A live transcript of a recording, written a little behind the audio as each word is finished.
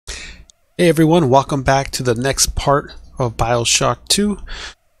Hey everyone, welcome back to the next part of BioShock 2.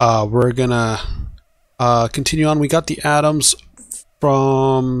 We're gonna continue on. We got the atoms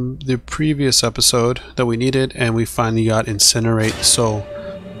from the previous episode that we needed, and we finally got Incinerate. So,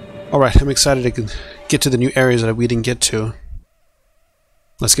 alright, I'm excited to get to the new areas that we didn't get to.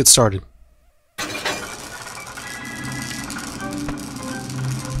 Let's get started.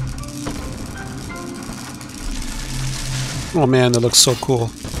 Oh man, that looks so cool.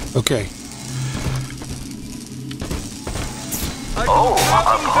 Okay. Oh,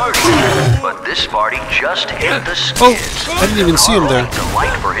 a party! But this party just hit the skids. Oh, I didn't even see him there. To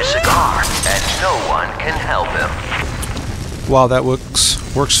light for his cigar, and no one can help him. Wow, that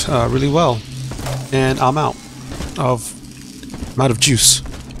works really well. And I'm out of juice.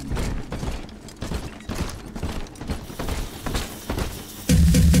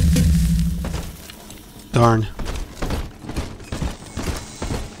 Darn.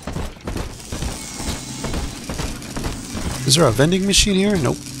 Is there a vending machine here?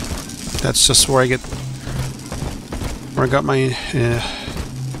 Nope. That's just where I got my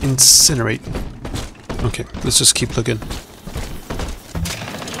Incinerate. Okay, let's just keep looking.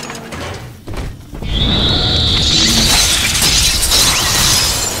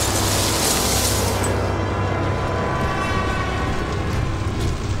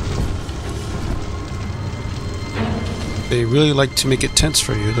 They really like to make it tense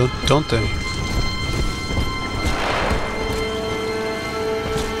for you, don't they?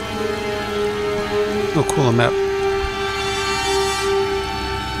 Oh, cool, a map.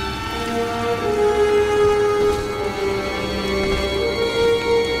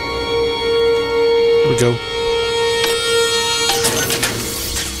 Here we go.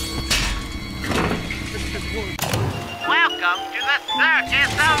 Welcome to the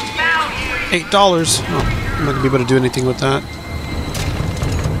Circus of Value! $8. Oh, I'm not gonna be able to do anything with that.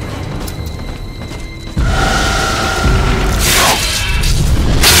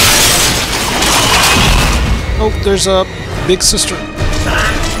 Oh, there's a big sister.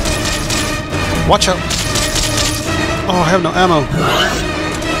 Watch out. Oh, I have no ammo.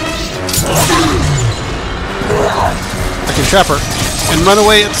 I can trap her and run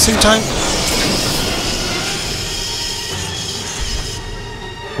away at the same time.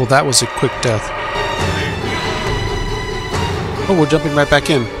 Well, that was a quick death. Oh, we're jumping right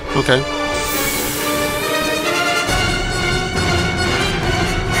back in. Okay.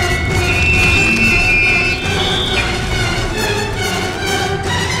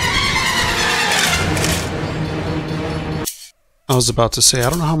 I was about to say, I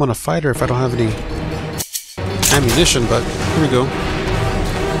don't know how I'm going to fight her if I don't have any ammunition, but here we go.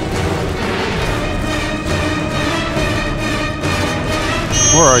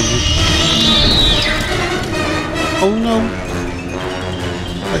 Where are you? Oh no!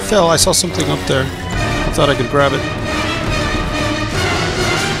 I fell. I saw something up there. I thought I could grab it.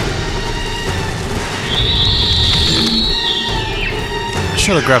 I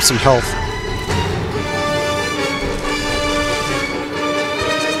should have grabbed some health.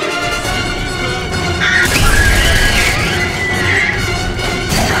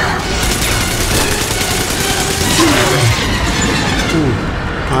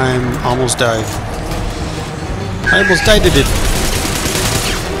 I'm almost died. I almost died at it.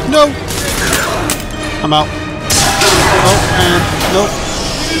 No! I'm out. Oh, and nope.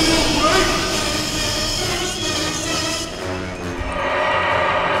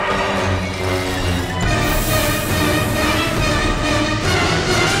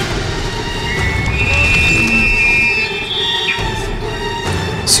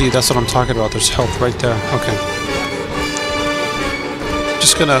 See, that's what I'm talking about. There's health right there. Okay.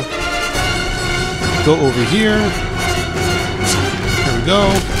 Just gonna go over here. There we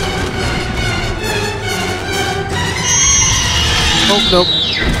go. Oh, nope.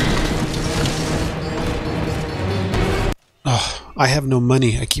 Oh, I have no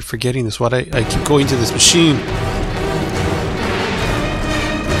money. I keep forgetting this. What I keep going to this machine.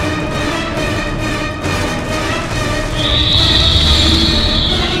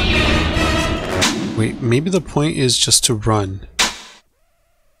 Wait, maybe the point is just to run.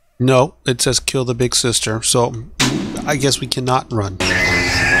 No, it says kill the big sister, so I guess we cannot run.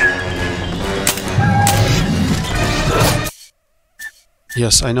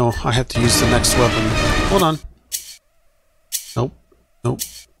 Yes, I know. I have to use the next weapon. Hold on. Nope. Nope.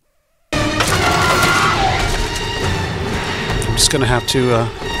 I'm just gonna have to,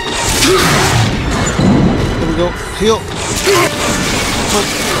 There we go. Heal! Come on.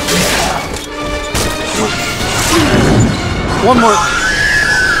 One more!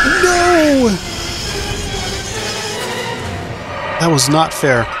 No! That was not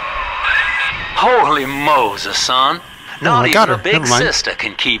fair. Holy Moses, son. Not I got even her. a big Never mind. sister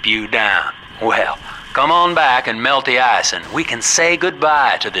can keep you down. Well, come on back and melt the ice and we can say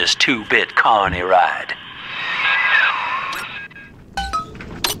goodbye to this 2-bit carny ride.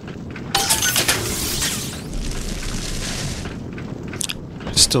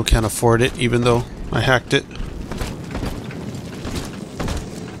 Still can't afford it, even though I hacked it.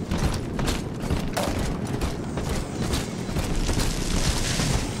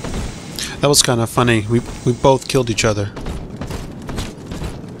 That was kind of funny. We both killed each other.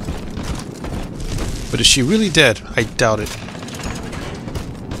 But is she really dead? I doubt it.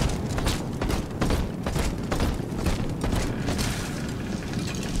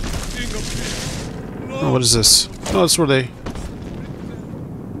 Oh, what is this? Oh, that's where they...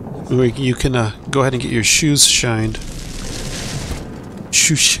 You can go ahead and get your shoes shined.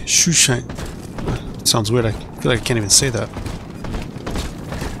 Shoe shine. Sounds weird. I feel like I can't even say that.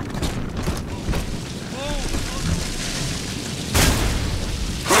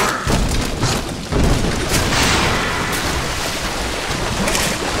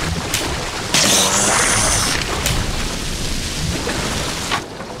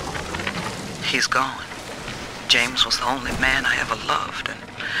 He's gone. James was the only man I ever loved, and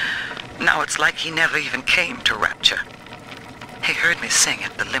now it's like he never even came to Rapture. He heard me sing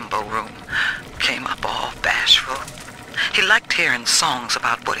at the Limbo Room, came up all bashful. He liked hearing songs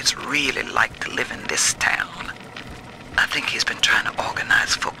about what it's really like to live in this town. I think he's been trying to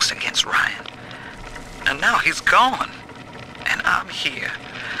organize folks against Ryan. And now he's gone. And I'm here,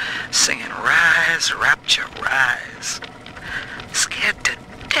 singing Rise, Rapture, Rise. Scared to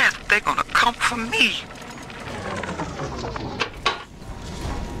death they're gonna come for me.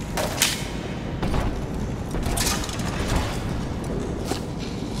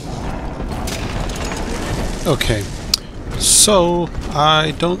 Okay, so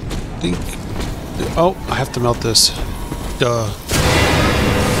I don't think... Oh, I have to melt this. Duh.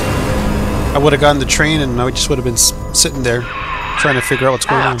 I would have gotten the train and I just would have been sitting there trying to figure out what's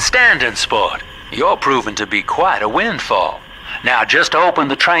going on. Outstanding, sport. You're proving to be quite a windfall. Now just open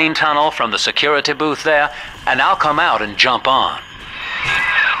the train tunnel from the security booth there, and I'll come out and jump on.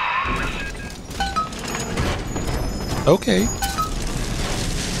 Okay.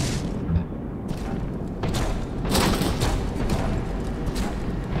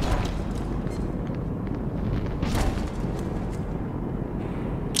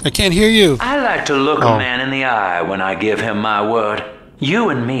 I can't hear you. I like to look a man in the eye when I give him my word. You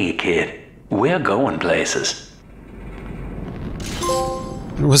and me, kid. We're going places.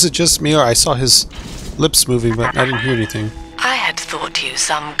 Was it just me, or I saw his lips moving, but I didn't hear anything? I had thought you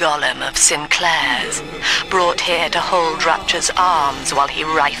some golem of Sinclair's, brought here to hold Rapture's arms while he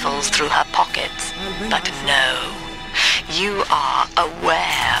rifles through her pockets. But no, you are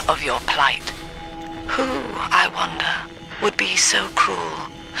aware of your plight. Who, I wonder, would be so cruel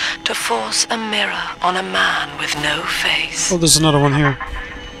to force a mirror on a man with no face? Oh, there's another one here.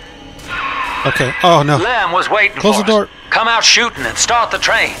 Okay. Oh, no. Lamb was waiting Close for the door. us. Come out shooting and start the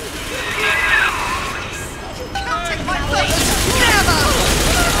train.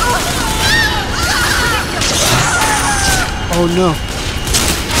 Oh, no.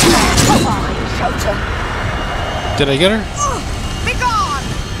 Did I get her? Be gone!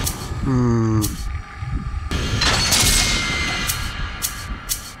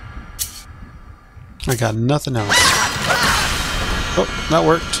 I got nothing else. Oh, that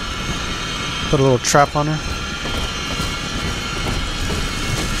worked. Put a little trap on her.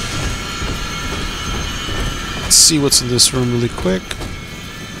 Let's see what's in this room really quick.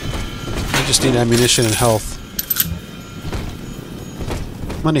 I just need ammunition and health.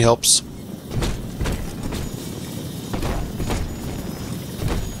 Money helps.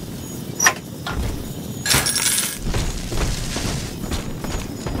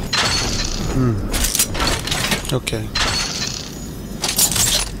 Okay.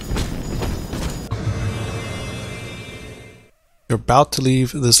 You're about to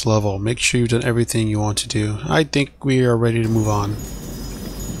leave this level. Make sure you've done everything you want to do. I think we are ready to move on.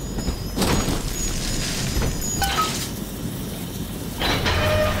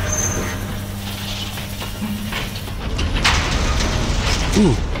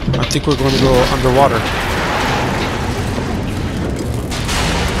 Ooh, I think we're going to go underwater.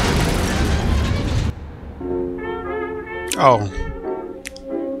 Oh.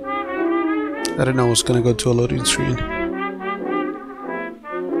 I didn't know it was going to go to a loading screen.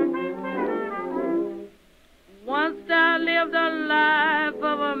 Once I lived a life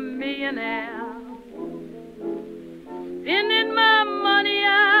of a millionaire. Spending my money,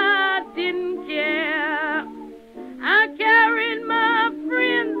 I didn't care. I carried my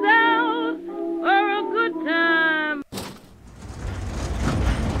friends out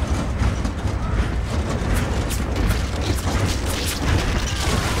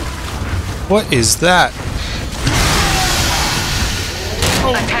What is that?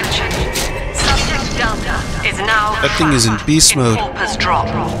 Attention. Subject Delta is now That thing is in beast mode. Corpus drop.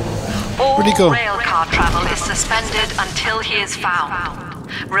 All Where'd he go? railcar travel is suspended until he is found.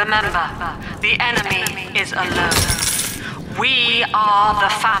 Remember, the enemy is alone. We are the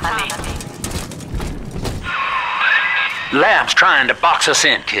family. Lab's trying to box us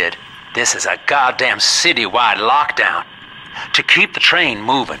in, kid. This is a goddamn citywide lockdown. To keep the train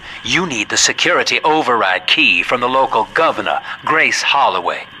moving, you need the security override key from the local governor, Grace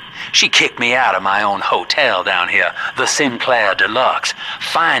Holloway. She kicked me out of my own hotel down here, the Sinclair Deluxe.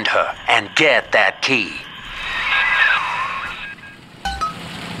 Find her and get that key.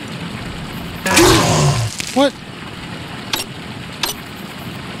 What?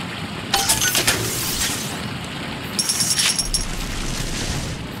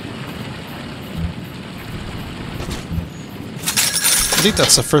 I think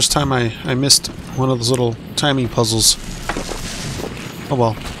that's the first time I missed one of those little timing puzzles. Oh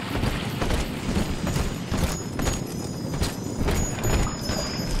well.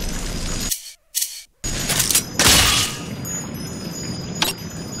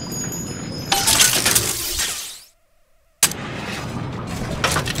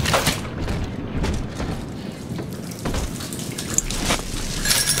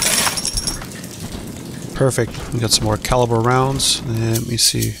 Perfect. We got some more caliber rounds. Let me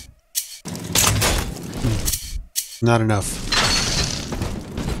see. Not enough.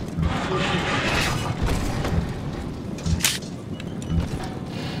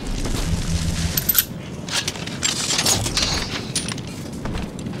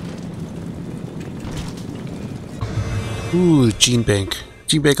 Ooh, Gene Bank.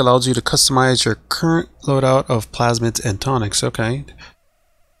 Gene Bank allows you to customize your current loadout of plasmids and tonics. Okay.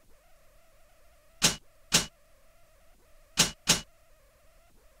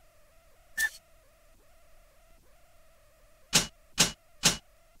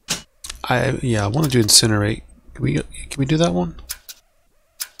 I want to do incinerate. Can we do that one?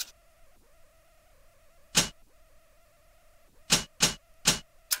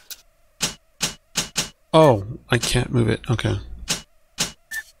 Oh, I can't move it. Okay.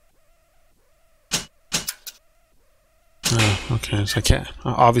 Oh, okay. So I can't.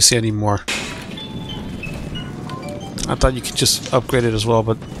 Obviously, I need more. I thought you could just upgrade it as well,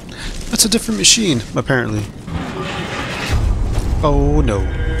 but that's a different machine, apparently. Oh no.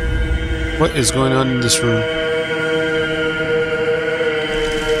 What is going on in this room?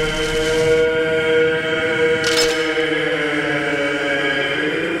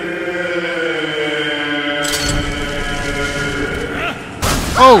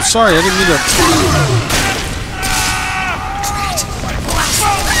 Oh, sorry, I didn't mean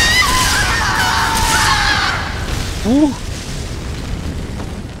to. Ooh.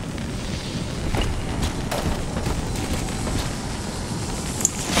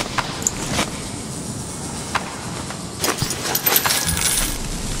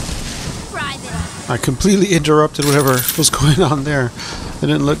 I completely interrupted whatever was going on there. It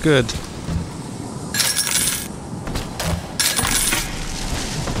didn't look good.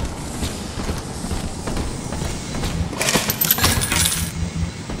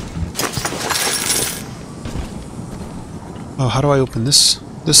 Oh, how do I open this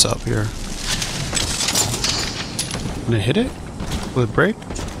up here? Can I hit it? Will it break?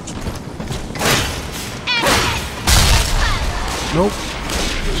 Nope.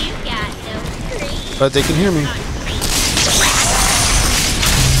 But they can hear me.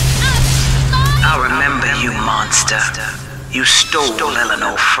 I remember you, monster. You stole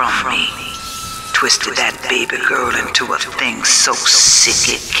Eleanor from me. Twisted that baby girl into a thing so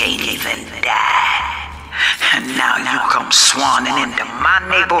sick it can't even die. And now you come swanning into my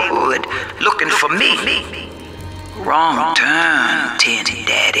neighborhood looking for me. Wrong turn, Tin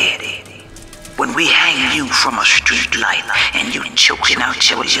Daddy. When we hang you from a street light and you choking out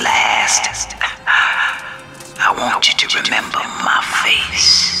your last, I want you to remember my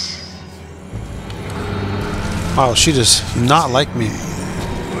face. Wow, she does not like me.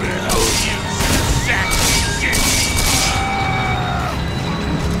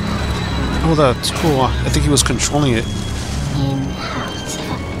 Oh, that's cool. I think he was controlling it.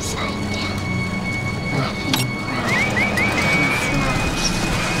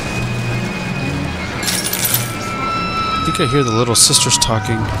 I think I hear the little sisters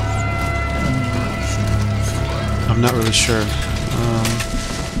talking. I'm not really sure.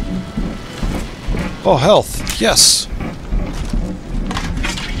 Oh, health. Yes.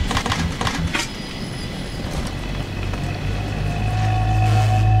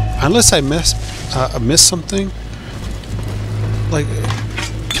 Unless I missed something. Like,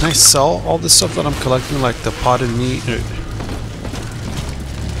 can Can I sell all this stuff that I'm collecting, like the potted meat?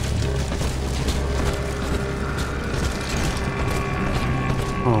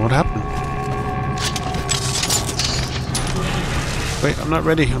 Oh, what happened? Wait, I'm not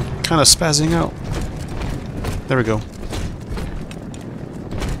ready. I'm kind of spazzing out. There we go.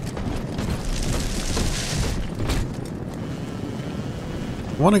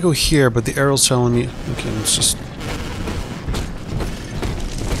 I want to go here, but the arrow's telling me... Okay, let's just...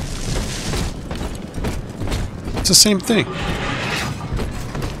 It's the same thing.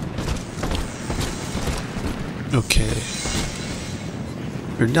 Okay.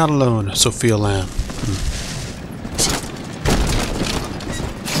 You're not alone, Sophia Lamb.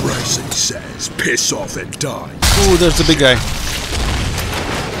 Bryson says, piss off and die. Oh, there's the big guy.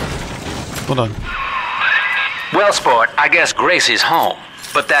 Hold on. Well, sport, I guess Gracie's home.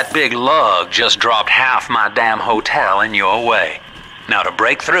 But that big lug just dropped half my damn hotel in your way. Now, to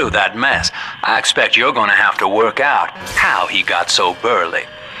break through that mess, I expect you're gonna have to work out how he got so burly.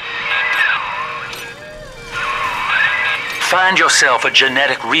 Find yourself a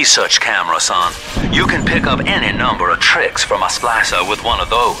genetic research camera, son. You can pick up any number of tricks from a splicer with one of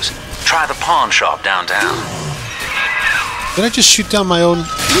those. Try the pawn shop downtown. Did I just shoot down my own?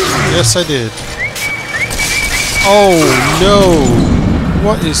 Yes, I did. Oh, no.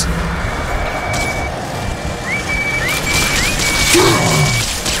 What is...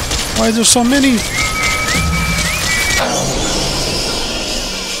 Why are there so many?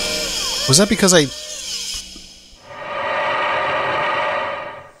 Was that because I...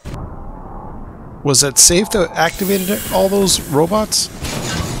 Was that safe that activated all those robots?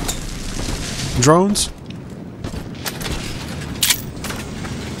 Drones?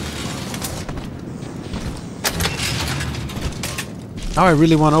 Now I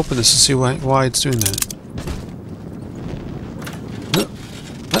really want to open this to see why it's doing that.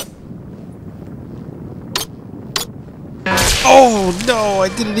 Oh no, I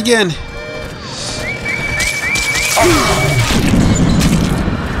did it again.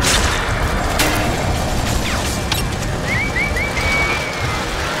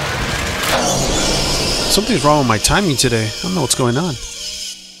 Something's wrong with my timing today. I don't know what's going on.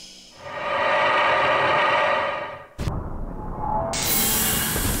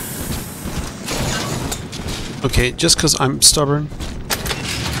 Okay, just because I'm stubborn.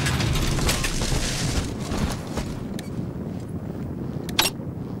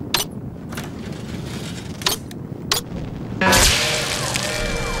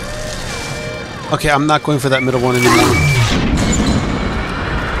 Okay, I'm not going for that middle one anymore.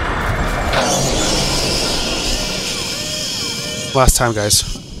 Last time, guys.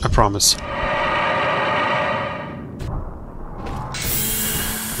 I promise.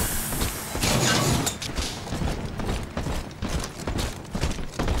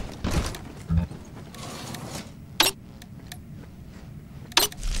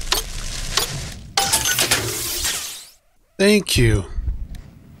 Thank you.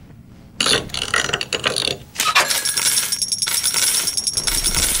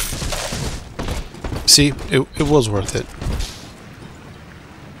 See, it was worth it.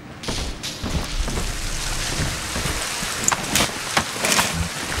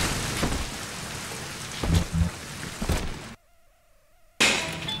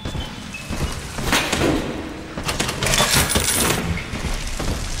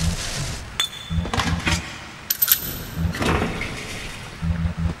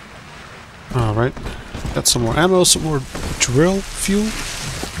 Alright, got some more ammo, some more drill fuel.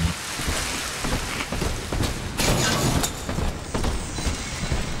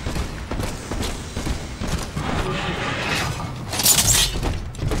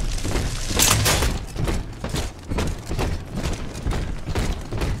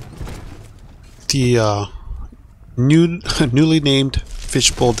 The newly named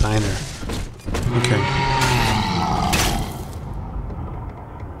Fishbowl Diner. Okay.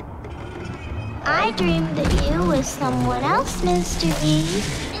 I dreamed that you was someone else, Mr. E.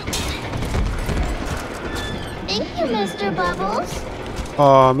 Thank you, Mr. Bubbles.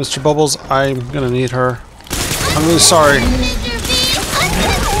 Mr. Bubbles, I'm gonna need her. I'm really sorry. Mr. B,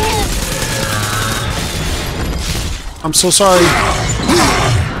 I'm so sorry.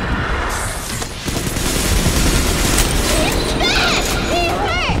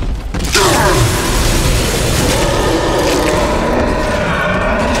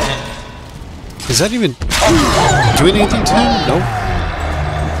 Is that even doing anything to him? No.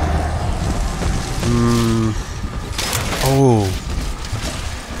 Oh.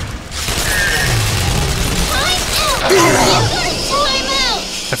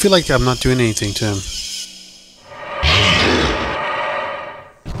 I feel like I'm not doing anything to him.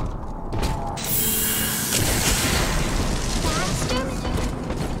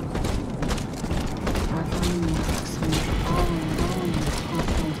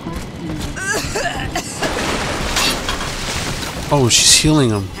 Oh, she's healing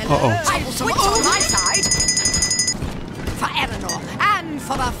him. Uh-oh. I switch on my side. For Eleanor and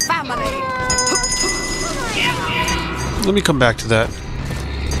for the family. Let me come back to that.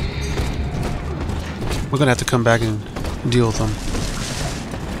 We're gonna have to come back and deal with them.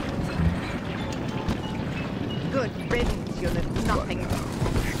 Good riddance, you'll have nothing.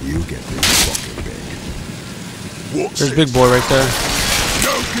 You get this fucking bed. What's There's it? Big Boy right there.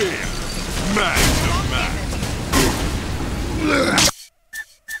 No gear. Man to man.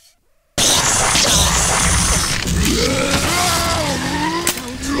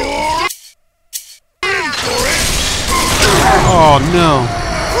 Oh no.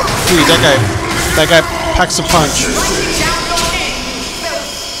 Dude, that guy packs a punch.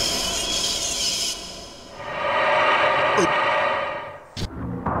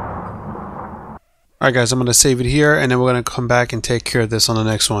 Alright guys, I'm going to save it here and then we're going to come back and take care of this on the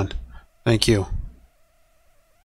next one. Thank you.